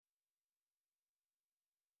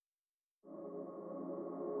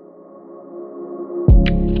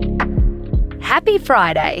Happy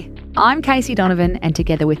Friday! I'm Casey Donovan, and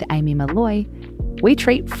together with Amy Malloy, we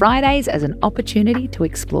treat Fridays as an opportunity to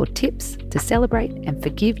explore tips to celebrate and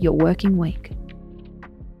forgive your working week.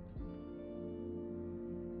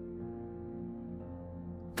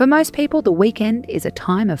 For most people, the weekend is a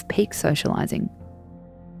time of peak socialising.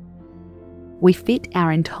 We fit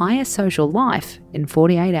our entire social life in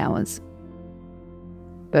 48 hours.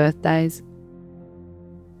 Birthdays,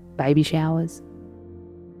 baby showers,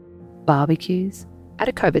 barbecues, at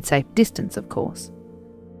a COVID-safe distance, of course.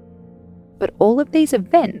 But all of these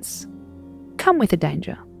events come with a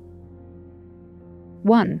danger.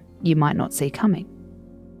 One you might not see coming.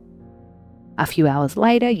 A few hours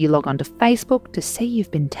later, you log onto Facebook to see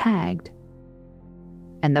you've been tagged.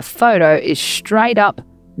 And the photo is straight up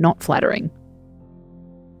not flattering.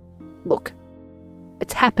 Look,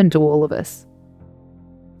 it's happened to all of us.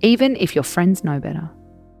 Even if your friends know better.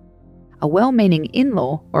 A well-meaning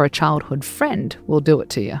in-law or a childhood friend will do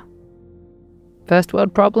it to you. First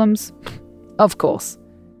world problems? Of course.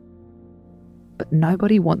 But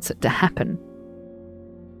nobody wants it to happen.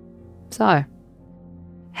 So,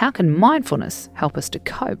 how can mindfulness help us to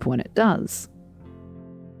cope when it does?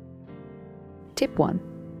 Tip 1.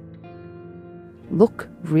 Look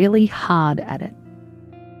really hard at it.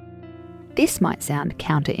 This might sound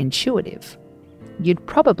counterintuitive. You'd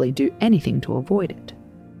probably do anything to avoid it.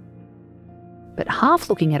 But half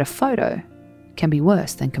looking at a photo can be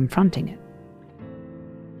worse than confronting it.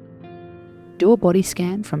 Do a body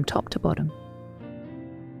scan from top to bottom.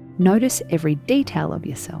 Notice every detail of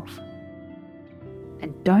yourself.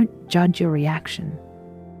 And don't judge your reaction.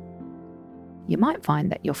 You might find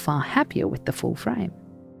that you're far happier with the full frame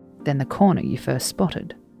than the corner you first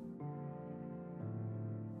spotted.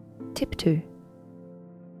 Tip 2.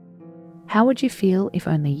 How would you feel if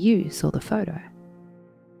only you saw the photo?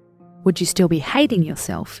 Would you still be hating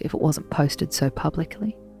yourself if it wasn't posted so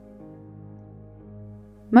publicly?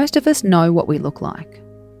 Most of us know what we look like,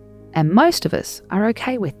 and most of us are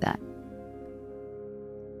okay with that.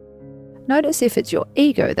 Notice if it's your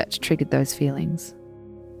ego that's triggered those feelings,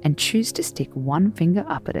 and choose to stick one finger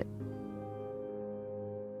up at it.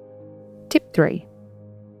 Tip 3.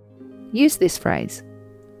 Use this phrase,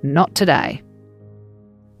 not today.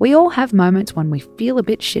 We all have moments when we feel a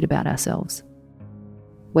bit shit about ourselves.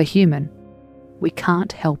 We're human. We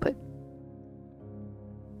can't help it.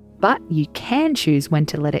 But you can choose when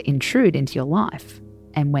to let it intrude into your life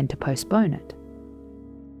and when to postpone it.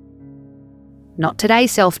 Not today,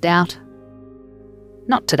 self-doubt.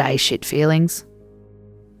 Not today, shit feelings.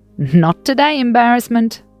 Not today,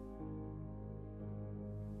 embarrassment.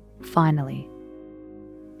 Finally,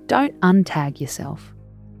 don't untag yourself.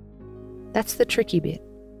 That's the tricky bit.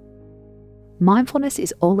 Mindfulness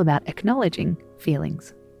is all about acknowledging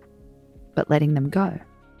feelings, but letting them go.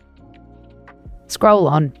 Scroll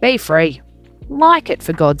on, be free. Like it,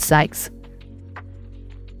 for God's sakes.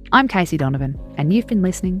 I'm Casey Donovan, and you've been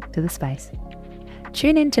listening to The Space.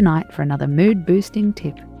 Tune in tonight for another mood-boosting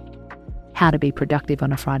tip. How to be productive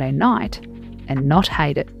on a Friday night and not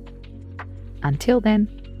hate it. Until then,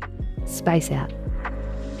 space out.